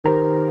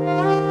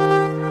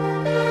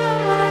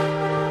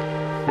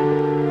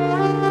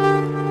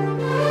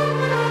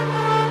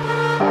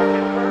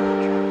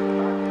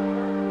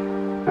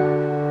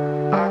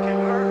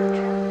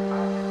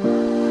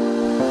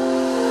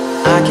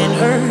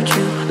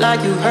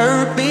like you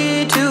hurt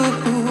me too,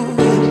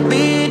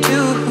 me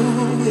too.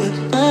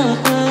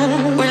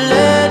 We're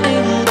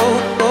letting go,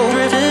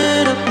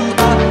 drifting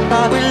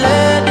apart. We're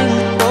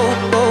letting go,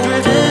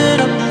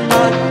 drifting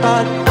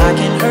apart. I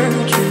can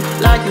hurt you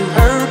like you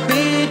hurt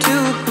me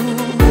too,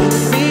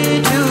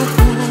 me too.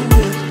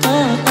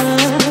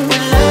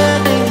 We're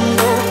letting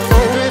go,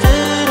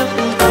 drifting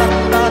apart.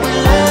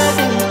 We're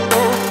letting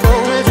go,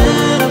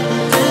 drifting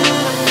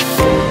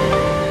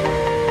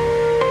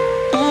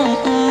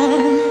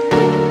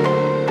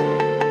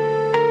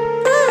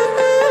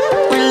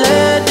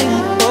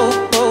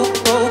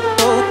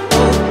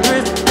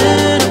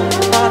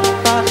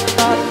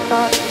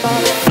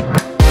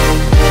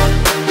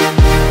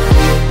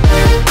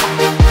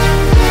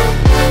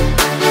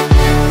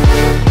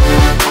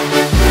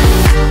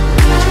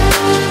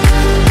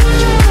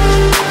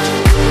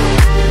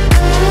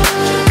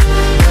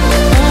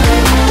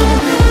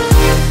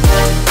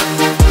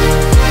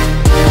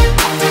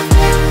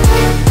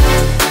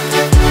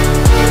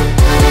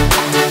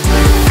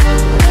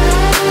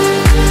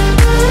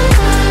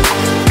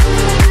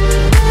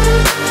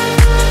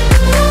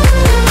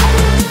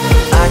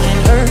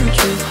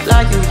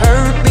like you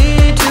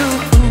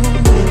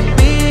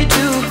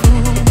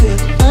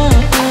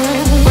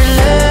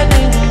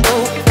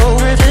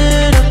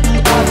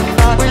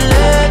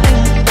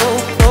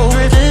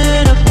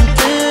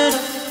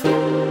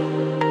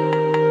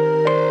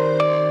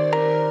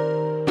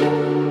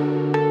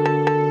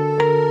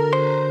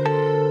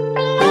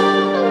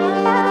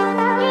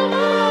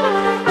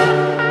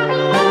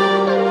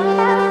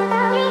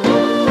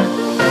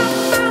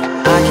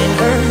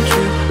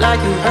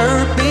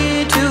hurt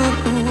me too, me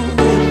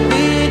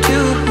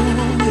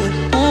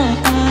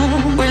too.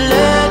 We're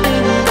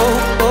letting go,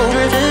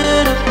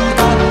 drifting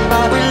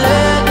apart. We're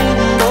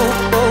letting go,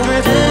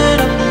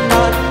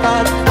 drifting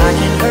apart. I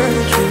can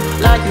hurt you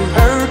like you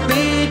hurt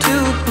me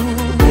too,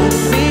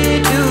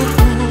 me too.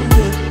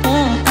 We're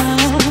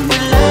letting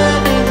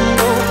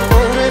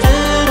go,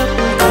 drifting apart.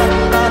 We're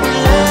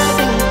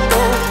letting go,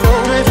 drifting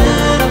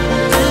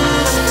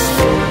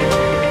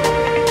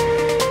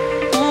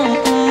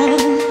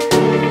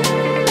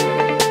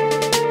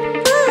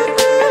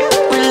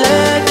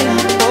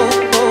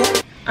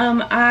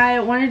I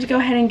wanted to go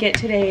ahead and get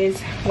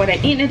today's what I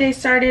eat in a day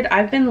started.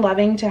 I've been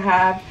loving to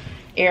have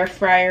air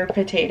fryer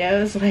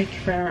potatoes like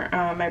for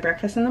my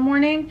breakfast in the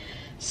morning.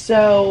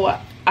 So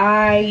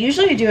I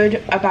usually do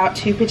about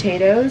 2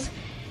 potatoes,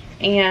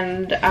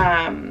 and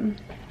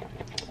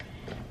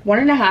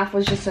 1.5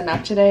 was just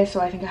enough today,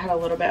 so I think I had a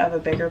little bit of a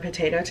bigger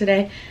potato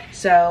today.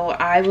 So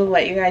I will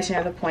let you guys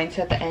know the points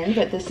at the end,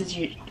 but this is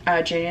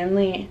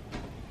genuinely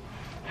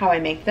how I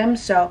make them.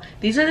 So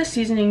these are the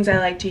seasonings I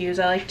like to use.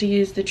 I like to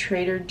use the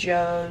Trader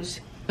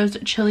Joe's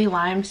chili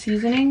lime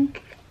seasoning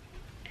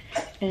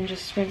and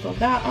just sprinkle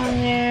that on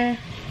there,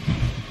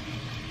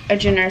 a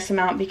generous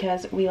amount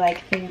because we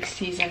like things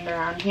seasoned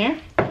around here.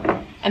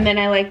 And then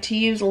I like to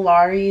use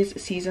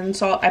Lawry's seasoned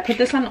salt. I put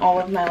this on all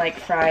of my like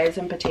fries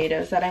and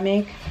potatoes that I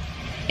make,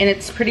 and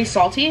it's pretty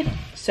salty,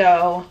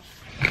 so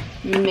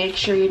make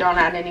sure you don't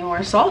add any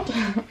more salt.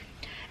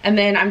 And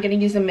then I'm going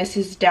to use the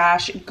Mrs.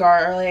 Dash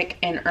garlic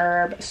and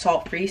herb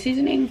salt-free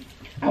seasoning.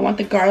 I want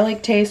the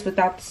garlic taste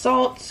without the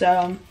salt,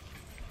 so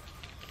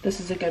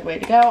this is a good way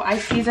to go. I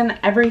season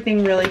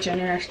everything really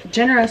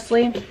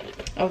generously.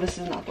 Oh, this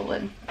is not the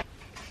lid.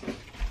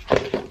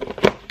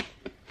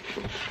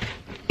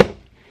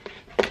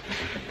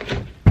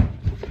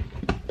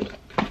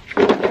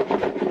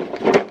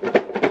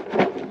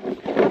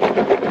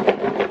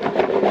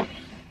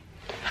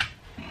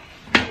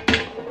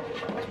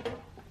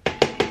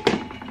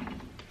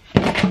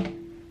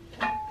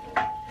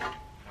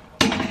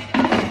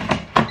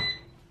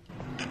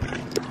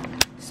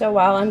 So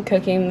while I'm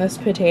cooking this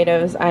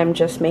potatoes, I'm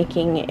just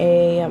making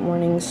a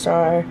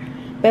Morningstar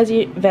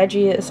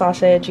veggie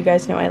sausage. You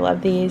guys know I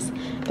love these.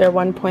 They're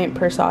 1 point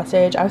per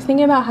sausage. I was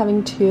thinking about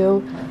having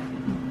 2,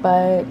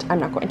 but I'm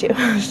not going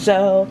to.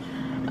 So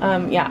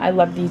yeah, I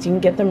love these. You can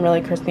get them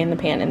really crispy in the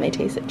pan and they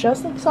taste it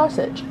just like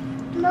sausage.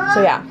 Mom,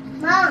 so yeah.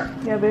 Mom.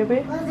 Yeah,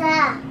 baby? What's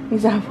that?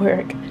 He's at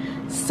work.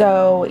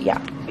 So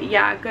yeah,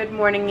 good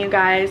morning, you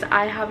guys.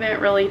 I haven't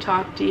really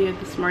talked to you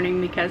this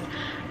morning because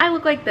I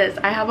look like this.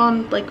 I have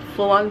on like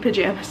full-on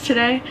pajamas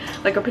today,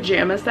 like a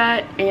pajama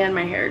set, and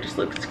my hair just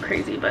looks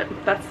crazy, but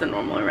that's the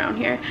normal around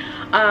here.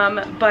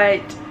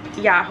 But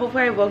yeah,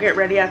 hopefully I will get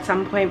ready at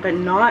some point, but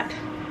not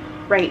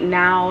right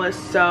now.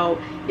 So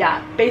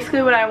yeah,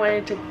 basically what I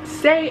wanted to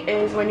say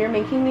is when you're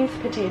making these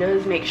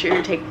potatoes, make sure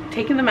you're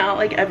taking them out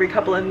like every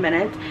couple of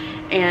minutes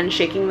and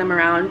shaking them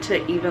around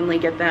to evenly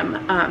get them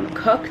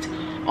cooked.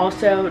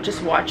 Also,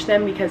 just watch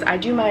them because I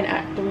do mine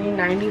at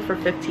 390 for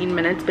 15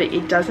 minutes, but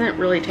it doesn't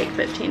really take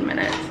 15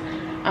 minutes.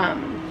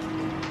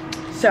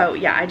 So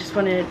yeah, I just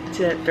wanted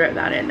to throw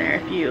that in there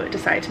if you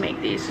decide to make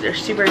these. They're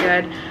super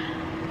good.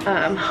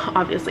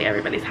 Obviously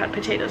everybody's had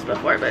potatoes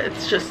before, but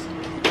it's just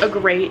a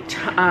great,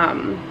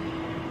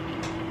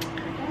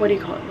 what do you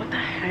call it? What the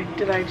heck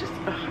did I just,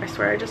 I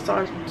swear I just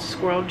saw a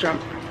squirrel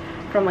jump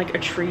from like a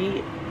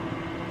tree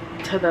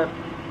to the,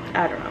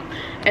 I don't know.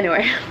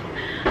 Anyway,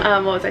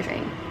 what was I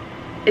saying?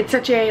 It's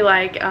such a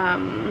like,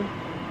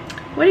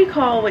 what do you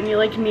call when you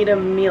like need a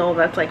meal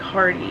that's like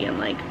hearty and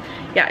like,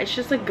 yeah, it's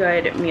just a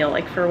good meal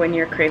like for when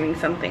you're craving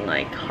something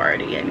like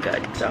hearty and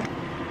good. So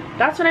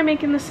that's what I'm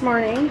making this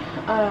morning.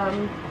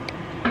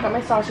 Got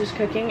my sausage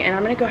cooking, and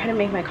I'm gonna go ahead and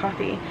make my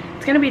coffee.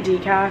 It's gonna be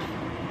decaf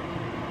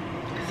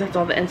because that's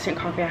all the instant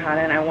coffee I had,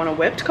 and I want a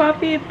whipped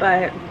coffee,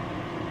 but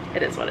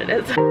it is what it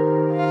is.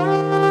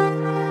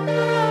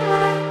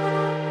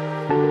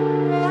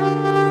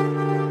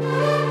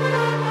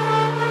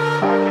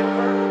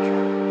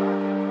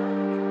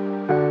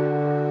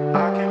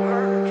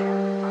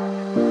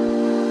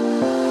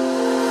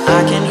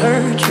 I can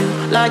hurt you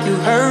like you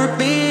hurt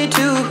me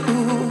too,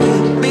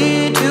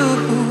 me too.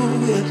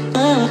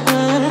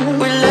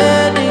 We're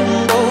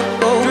letting go,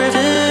 we're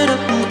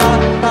letting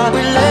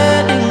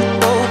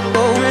go,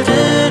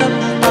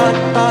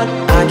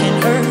 I can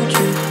hurt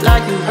you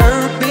like you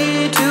hurt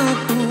me too,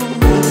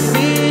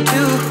 me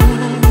too.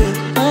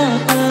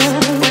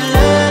 We're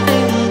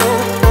letting go,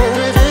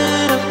 we're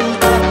letting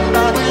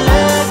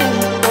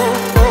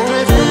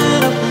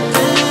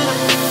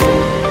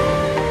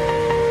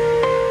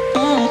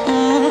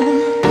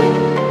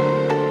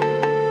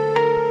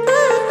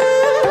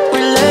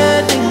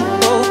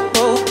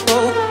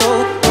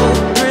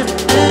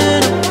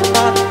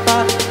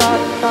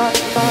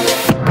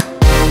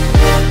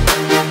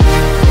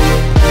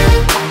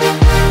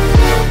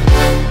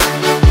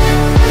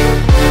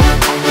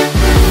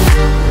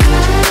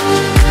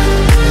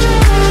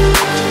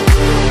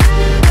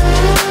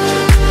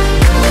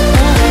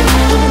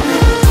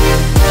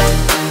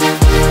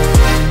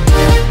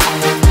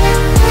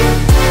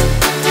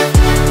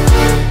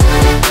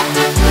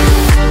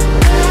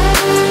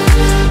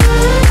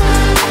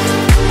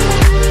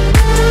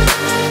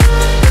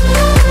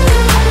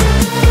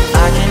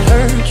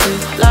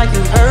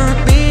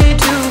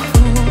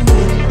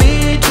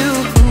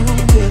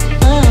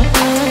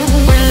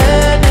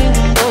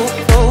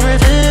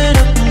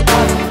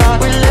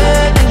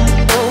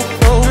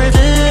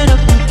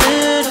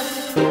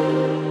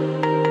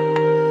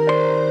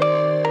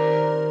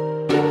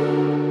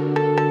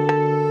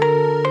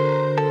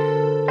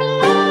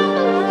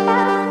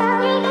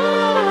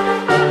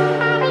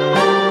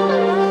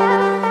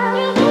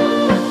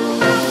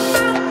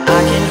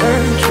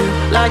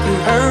like you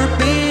hurt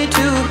me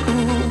too,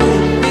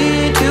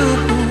 me too.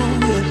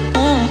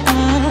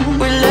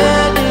 We're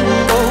letting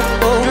go,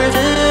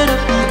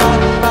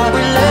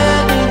 we're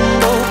letting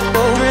go,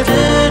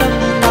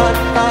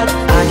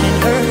 I can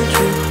hurt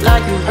you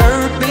like you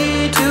hurt me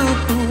too,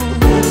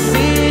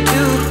 me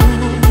too.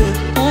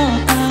 We're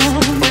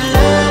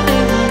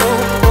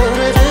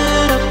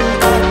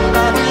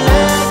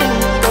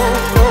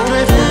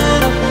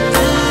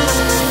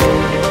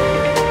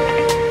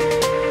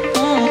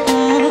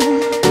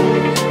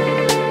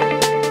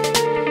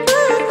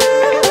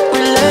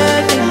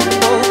letting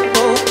go, we're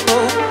letting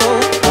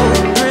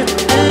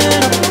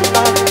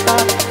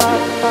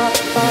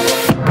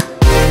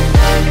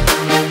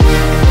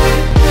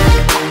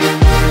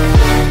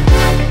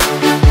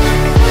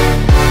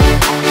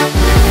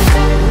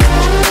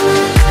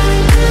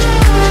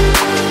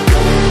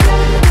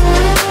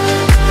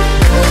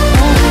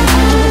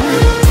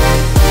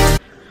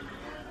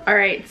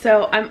Alright,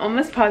 so I'm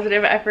almost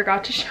positive I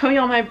forgot to show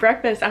y'all my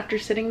breakfast after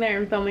sitting there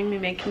and filming me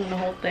making the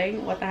whole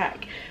thing. What the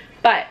heck?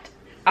 But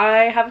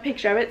I have a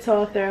picture of it, so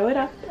I'll throw it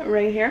up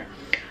right here.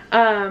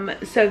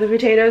 So the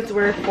potatoes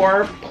were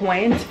 4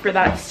 points for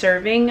that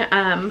serving.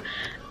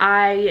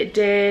 I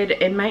did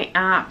in my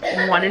app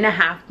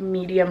 1.5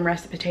 medium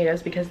russet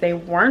potatoes because they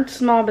weren't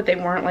small, but they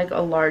weren't like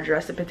a large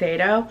russet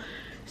potato.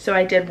 So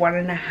I did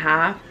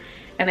 1.5,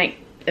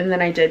 and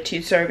then I did 2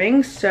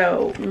 servings,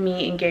 so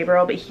me and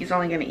Gabriel, but he's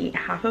only gonna eat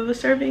half of a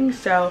serving,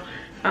 so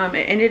it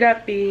ended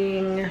up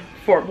being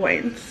 4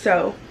 points.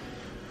 So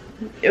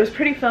it was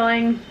pretty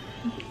filling.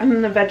 And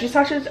then the veggie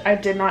sausage I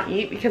did not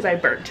eat because I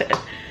burnt it,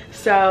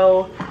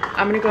 so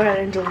I'm gonna go ahead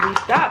and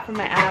delete that from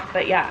my app.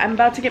 But yeah, I'm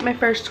about to get my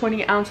first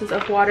 20 ounces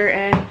of water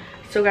in.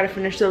 Still gotta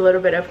finish a little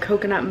bit of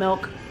coconut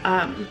milk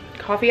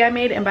coffee I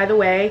made. And by the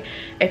way,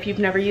 if you've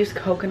never used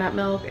coconut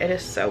milk, it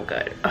is so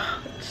good.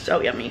 Oh, it's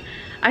so yummy.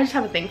 I just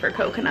have a thing for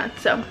coconut.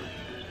 So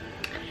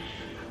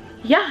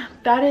yeah,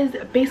 that is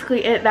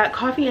basically it. That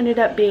coffee ended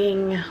up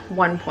being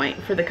 1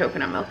 point for the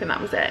coconut milk, and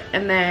that was it.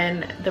 And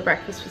then the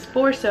breakfast was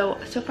 4, so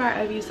far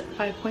I've used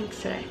 5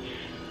 points today.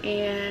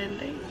 And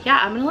yeah,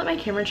 I'm gonna let my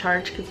camera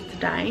charge because it's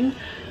dying.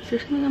 So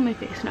there's something on my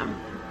face now,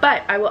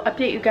 but I will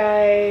update you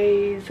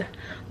guys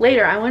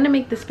later. I want to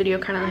make this video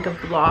kind of like a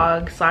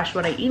vlog slash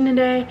what I eat in a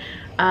day,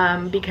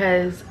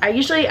 because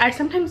I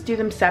sometimes do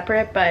them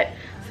separate, but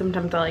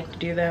sometimes I like to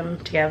do them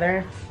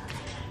together.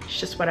 It's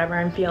just whatever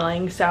I'm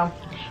feeling. So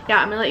yeah,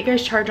 I'm gonna let you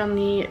guys charge on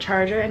the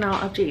charger, and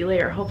I'll update you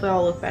later. Hopefully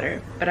I'll look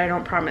better, but I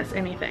don't promise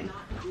anything.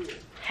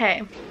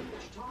 Hey,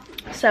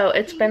 so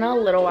it's been a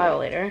little while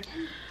later,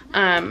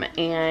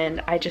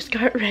 and I just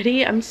got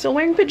ready. I'm still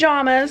wearing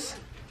pajamas.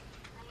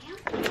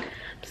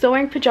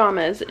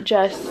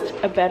 Just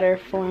a better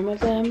form of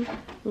them.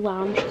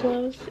 lounge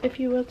clothes, if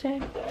you will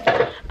say.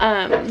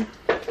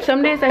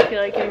 Some days I feel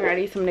like getting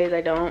ready, some days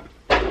I don't.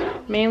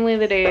 Mainly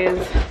the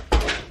days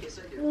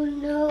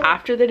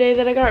after the day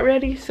that I got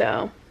ready,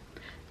 so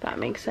that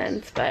makes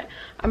sense. But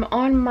I'm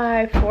on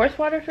my 4th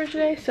water for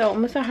today, so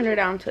almost 100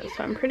 ounces,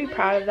 so I'm pretty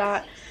proud of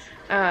that.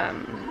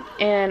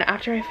 And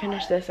after I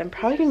finish this, I'm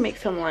probably gonna make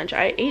some lunch.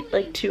 I ate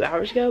like 2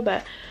 hours ago,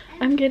 but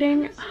I'm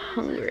getting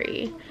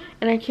hungry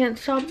and I can't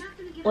stop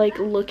like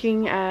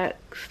looking at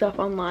stuff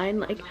online.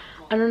 Like,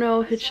 I don't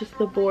know if it's just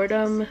the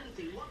boredom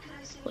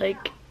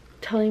like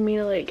telling me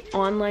to like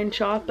online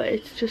shop, but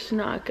it's just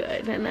not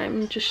good, and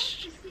I'm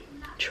just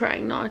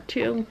trying not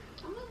to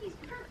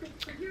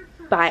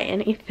buy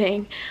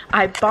anything.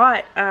 I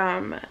bought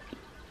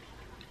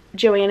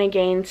Joanna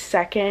Gaines'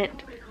 2nd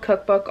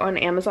cookbook on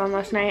Amazon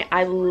last night.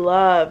 I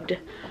loved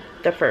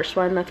the first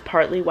one. That's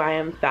partly why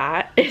I'm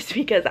fat, is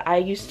because I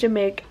used to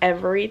make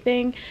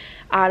everything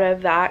out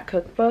of that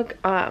cookbook.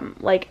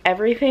 Like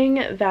everything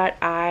that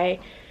I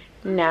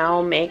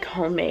now make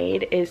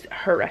homemade is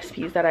her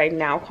recipes that I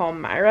now call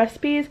my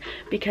recipes,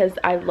 because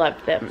I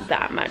love them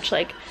that much.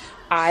 Like,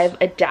 I've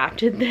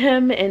adapted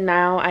them and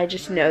now I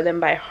just know them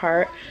by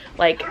heart.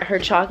 Like her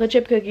chocolate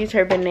chip cookies,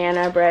 her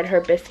banana bread,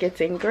 her biscuits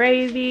and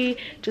gravy,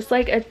 just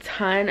like a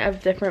ton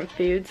of different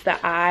foods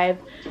that I've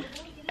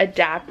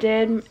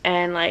adapted,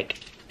 and like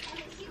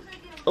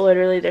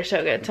literally they're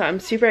so good. So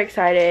I'm super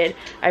excited.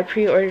 I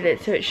pre-ordered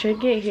it, so it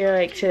should get here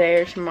like today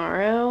or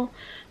tomorrow.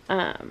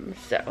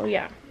 So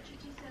yeah,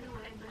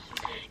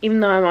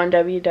 even though I'm on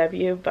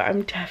WW, but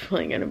I'm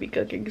definitely gonna be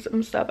cooking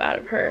some stuff out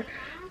of her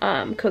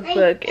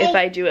cookbook if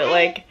I do it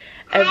like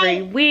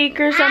every week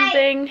or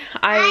something.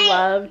 I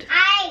loved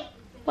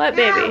what,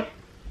 baby?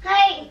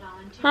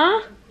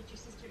 Huh?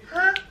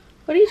 What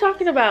are you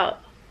talking about?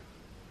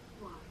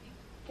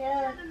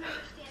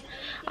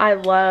 I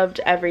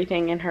loved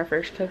everything in her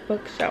first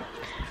cookbook, so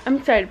I'm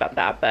excited about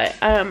that. But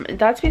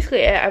that's basically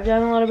it. I've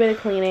done a little bit of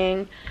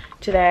cleaning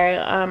today.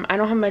 I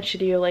don't have much to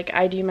do. Like,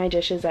 I do my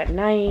dishes at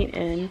night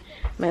and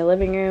my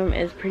living room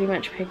is pretty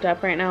much picked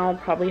up right now. I'll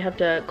probably have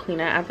to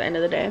clean it at the end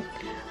of the day.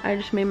 I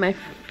just made my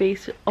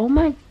face, oh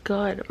my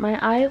god, my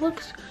eye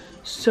looks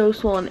so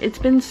swollen. It's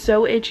been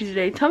so itchy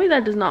today. Tell me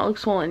that does not look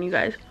swollen, you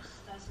guys,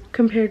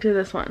 compared to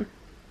this one.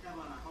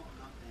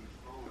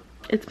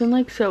 It's been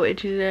like so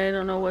itchy today. I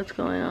don't know what's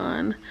going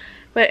on,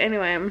 but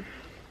anyway,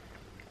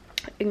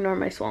 ignore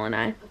my swollen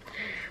eye.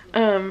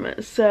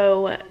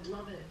 So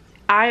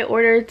I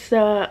ordered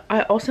some,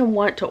 I also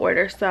want to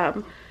order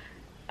some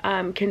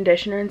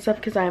conditioner and stuff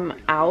because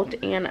I'm out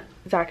and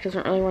Zach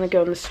doesn't really want to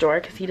go in the store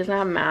because he doesn't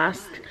have a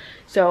mask.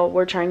 So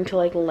we're trying to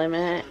like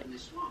limit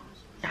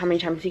how many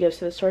times he goes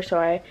to the store. So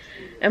I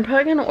am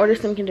probably going to order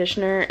some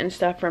conditioner and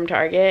stuff from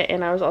Target.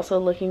 And I was also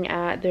looking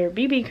at their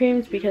BB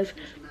creams because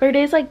for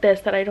days like this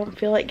that I don't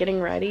feel like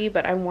getting ready,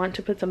 but I want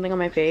to put something on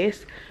my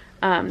face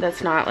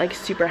that's not like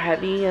super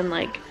heavy and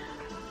like,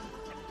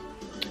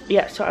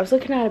 yeah. So I was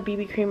looking at a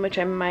BB cream which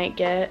I might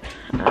get,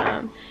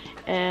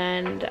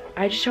 and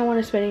I just don't want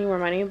to spend any more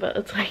money, but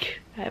it's like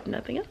I have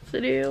nothing else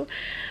to do.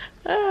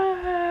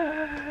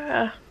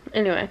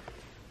 Anyway,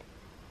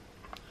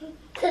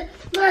 I'm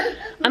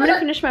gonna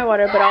finish my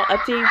water, but I'll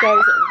update you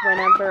guys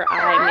whenever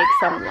I make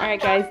some.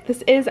 Alright guys,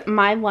 this is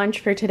my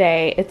lunch for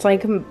today. It's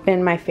like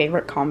been my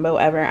favorite combo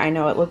ever. I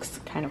know it looks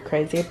kind of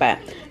crazy, but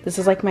this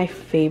is like my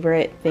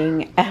favorite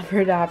thing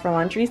ever to have for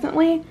lunch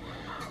recently.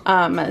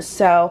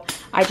 So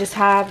I just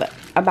have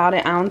about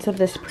an ounce of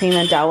this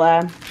Prima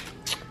Deli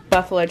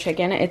buffalo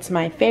chicken. It's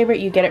my favorite.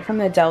 You get it from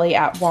the deli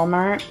at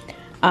Walmart.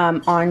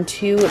 On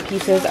 2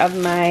 pieces of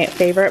my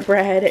favorite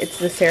bread. It's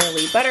the Sara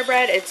Lee butter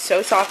bread. It's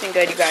so soft and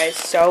good, you guys.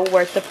 So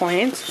worth the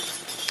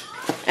points.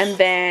 And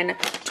then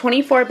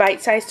 24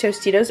 bite-sized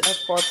Tostitos of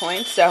 4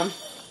 points. So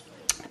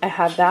I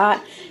have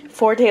that.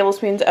 4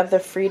 tablespoons of the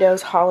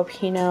Fritos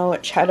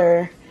jalapeno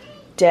cheddar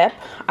dip.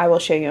 I will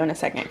show you in a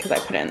second because I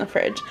put it in the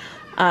fridge.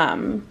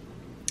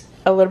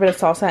 A little bit of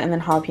salsa and then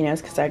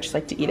jalapenos because I just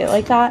like to eat it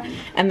like that.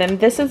 And then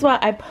this is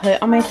what I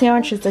put on my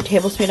sandwich. It's a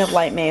tablespoon of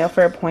light mayo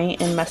for 1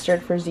 point and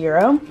mustard for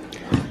 0.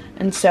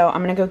 And so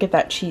I'm gonna go get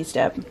that cheese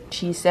dip.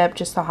 Cheese dip,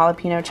 just the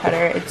jalapeno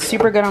cheddar. It's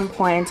super good on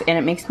points and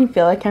it makes me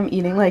feel like I'm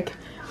eating like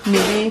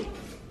movie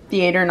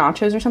theater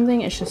nachos or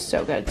something. It's just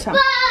so good. So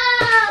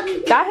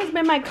that has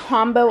been my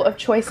combo of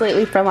choice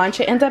lately for lunch.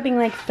 It ends up being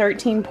like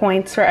 13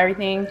 points for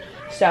everything.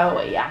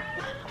 So yeah.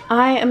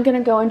 I am going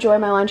to go enjoy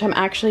my lunch. I'm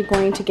actually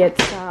going to get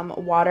some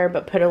water,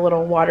 but put a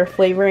little water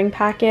flavoring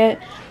packet.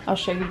 I'll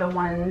show you the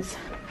ones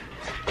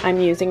I'm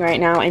using right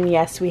now. And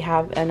yes, we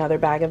have another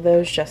bag of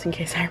those just in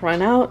case I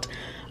run out.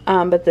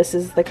 But this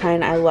is the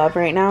kind I love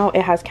right now.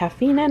 It has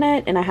caffeine in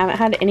it, and I haven't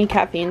had any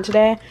caffeine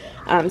today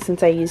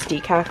since I used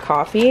decaf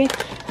coffee.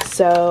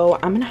 So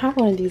I'm going to have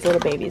one of these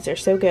little babies. They're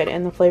so good.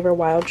 And the flavor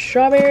wild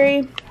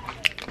strawberry.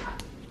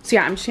 So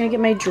yeah, I'm just going to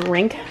get my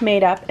drink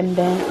made up, and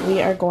then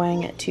we are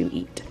going to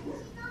eat.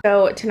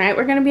 So tonight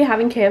we're going to be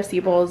having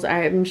KFC bowls.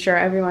 I'm sure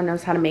everyone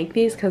knows how to make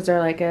these because they're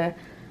like a,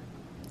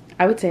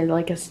 I would say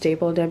like a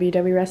staple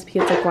WW recipe.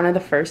 It's like one of the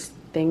first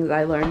things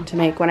I learned to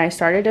make when I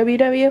started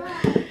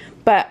WW.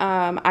 But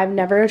I've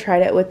never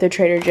tried it with the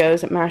Trader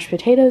Joe's mashed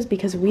potatoes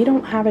because we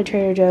don't have a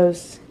Trader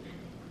Joe's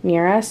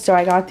near us. So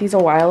I got these a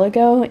while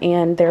ago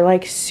and they're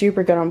like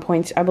super good on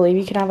points. I believe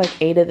you can have like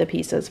 8 of the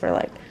pieces for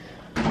like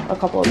a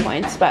couple of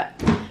points. But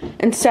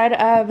instead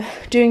of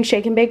doing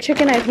shake and bake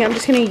chicken, I think I'm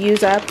just going to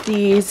use up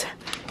these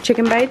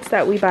chicken bites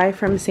that we buy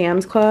from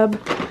Sam's Club,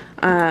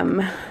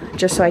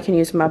 just so I can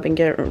use them up and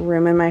get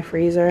room in my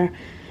freezer.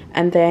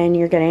 And then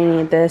you're going to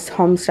need this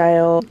home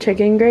style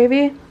chicken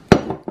gravy.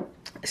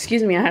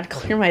 Excuse me, I had to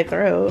clear my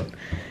throat.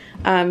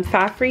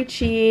 Fat-free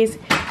cheese,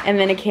 and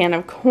then a can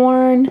of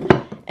corn,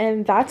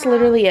 and that's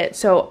literally it.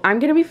 So I'm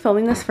gonna be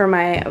filming this for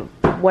my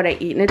what I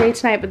eat in a day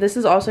tonight, but this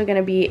is also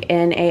gonna be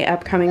in a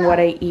upcoming what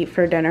I eat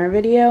for dinner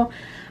video.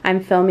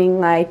 I'm filming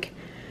like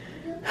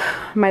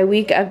my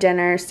week of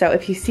dinner, so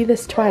if you see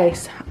this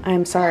twice,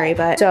 I'm sorry.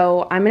 But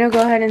so I'm gonna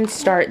go ahead and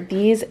start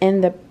these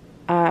in the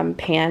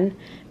pan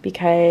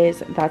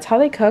because that's how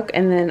they cook,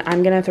 and then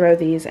I'm gonna throw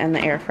these in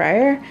the air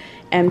fryer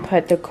and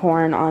put the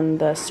corn on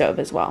the stove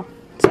as well.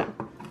 So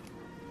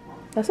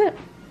that's it.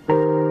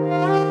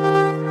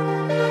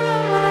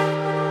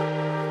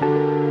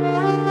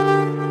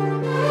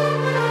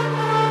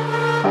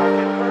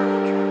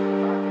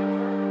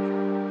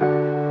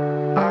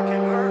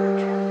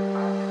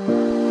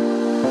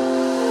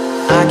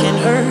 I can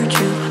hurt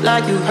you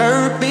like you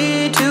hurt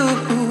me too.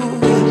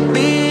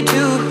 Me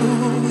too.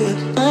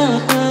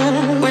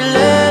 We're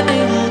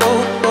letting go.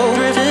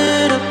 We're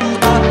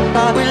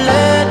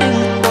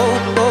letting go.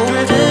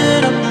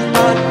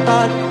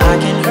 I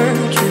can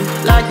hurt you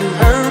like you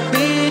hurt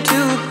me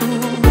too.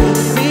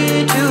 Me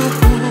too.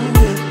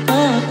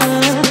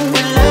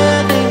 We're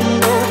letting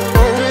go.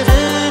 We're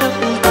letting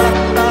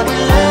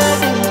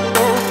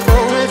go.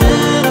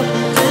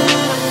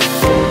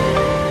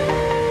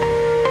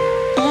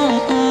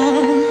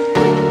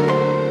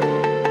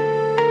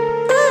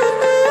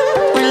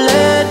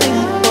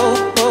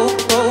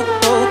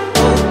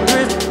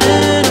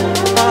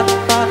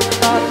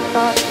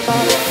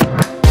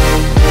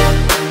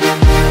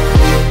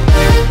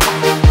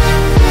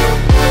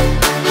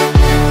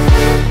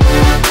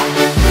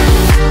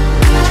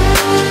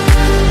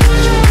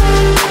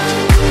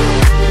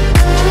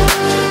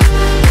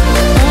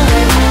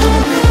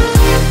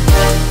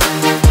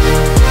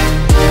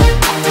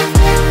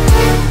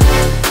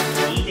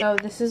 So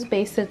this is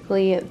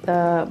basically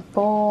the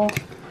bowl.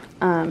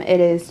 It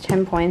is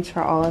 10 points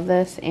for all of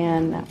this,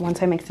 and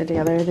once I mix it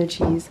together, the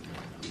cheese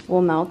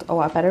will melt a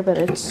lot better, but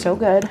it's so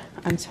good.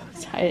 I'm so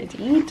excited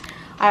to eat.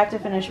 I have to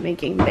finish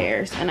making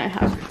theirs, and I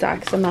have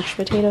stacks of mashed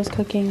potatoes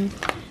cooking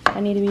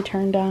that need to be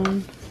turned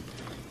down.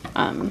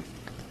 I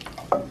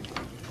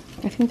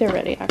think they're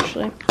ready,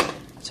 actually.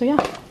 So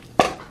yeah,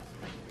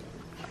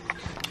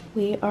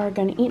 we are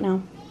gonna eat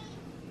now.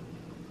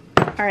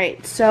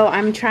 Alright, so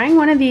I'm trying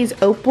one of these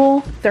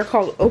opal, they're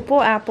called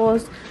opal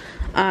apples,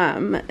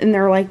 and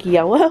they're like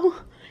yellow,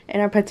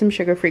 and I put some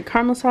sugar-free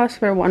caramel sauce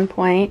for 1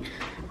 point,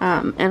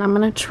 and I'm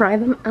gonna try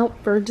them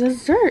out for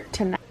dessert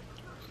tonight.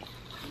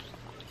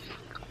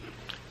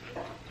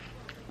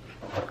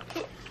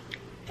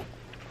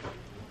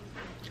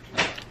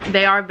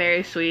 They are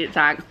very sweet,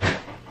 Zach.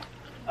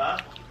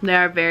 They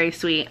are very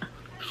sweet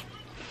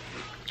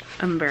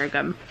and very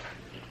good.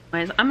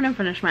 Anyways, I'm gonna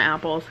finish my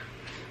apples.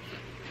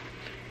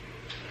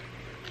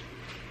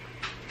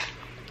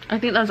 I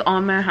think that's all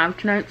I'm gonna have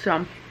tonight, so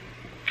I'm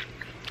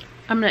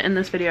gonna end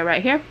this video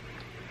right here.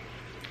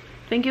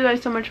 Thank you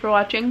guys so much for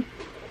watching.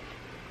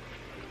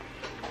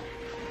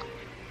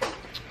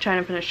 Trying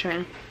to finish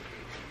chewing.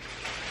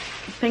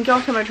 Thank you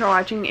all so much for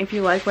watching. If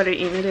you like what I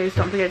eat in a day,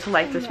 don't forget to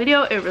like this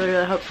video. It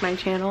really helps my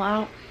channel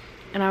out.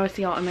 And I will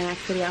see y'all in my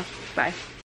next video. Bye.